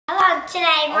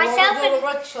today myself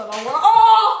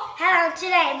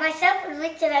and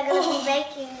Richard are going to be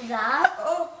making the...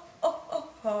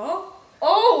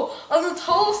 and the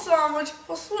toast sandwich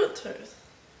for Sweet Tooth.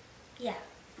 Yeah.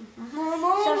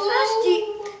 So first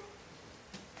you...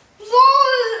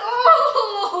 Sorry!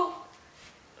 Oh!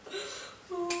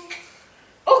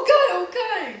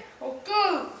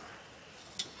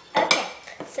 Okay,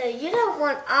 so you don't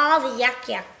want all the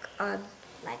yuck on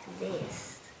like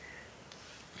this.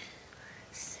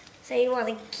 So you want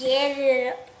to get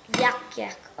it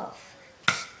yuck off.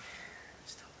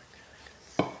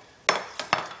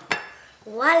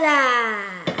 Voila!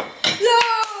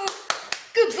 Yeah!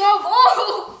 Good job!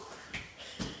 Oh!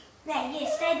 Now you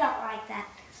stay about like that.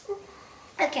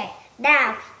 Okay,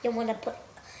 now you want to put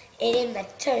it in the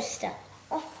toaster.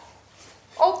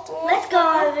 Let's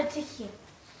go over to here.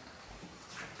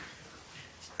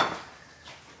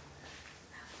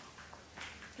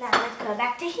 Now let's go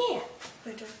back to here.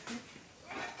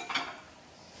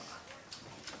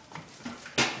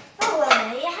 Oh well,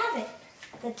 there you have it.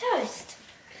 The toast.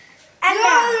 And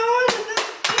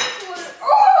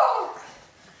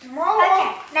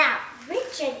okay, now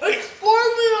Richard. Explain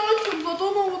the items. I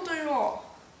don't know what they are.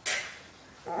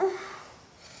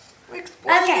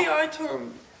 Explain the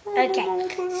items. Okay,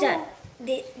 so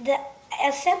the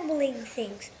assembling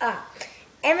things are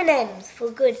M&M's for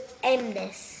good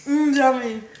M-ness.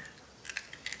 Yummy.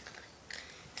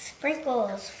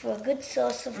 Sprinkles for a good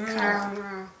source of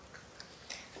color.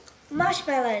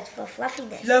 Marshmallows for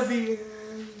fluffiness. Lovely.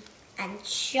 And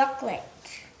chocolate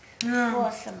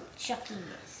for some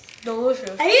chuckiness.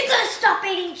 Delicious. Are you going to stop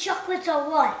eating chocolates or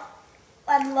what?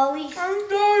 And lollies? I'm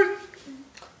done.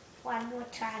 One more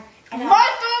time. And My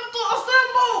turn to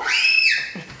assemble!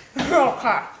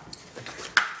 Okay.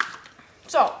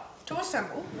 So, to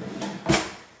assemble,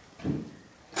 you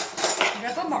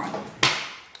get the line,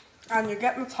 and you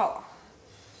get Nutella,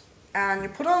 and you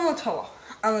put it on Nutella,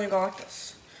 and then you go like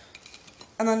this.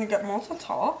 And then you get more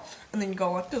Nutella, and then you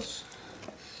go like this.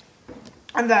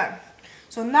 And then,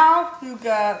 so now you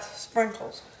get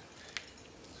sprinkles.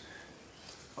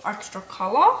 Extra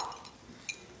color.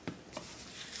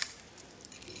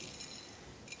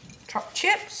 Chopped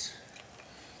chips.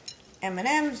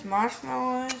 M&M's,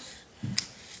 marshmallows.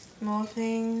 More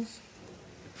things.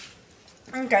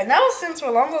 Okay, now since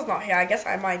Rolanda's not here, I guess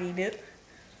I might eat it.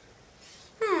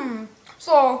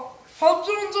 So, hope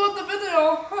you enjoyed the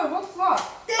video. Hey, what's that?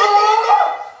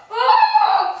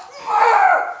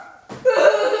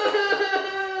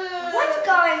 what's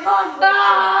going on?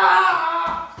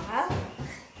 Huh?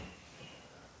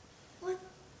 What?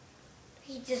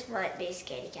 He just might be a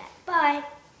scaredy cat. Bye.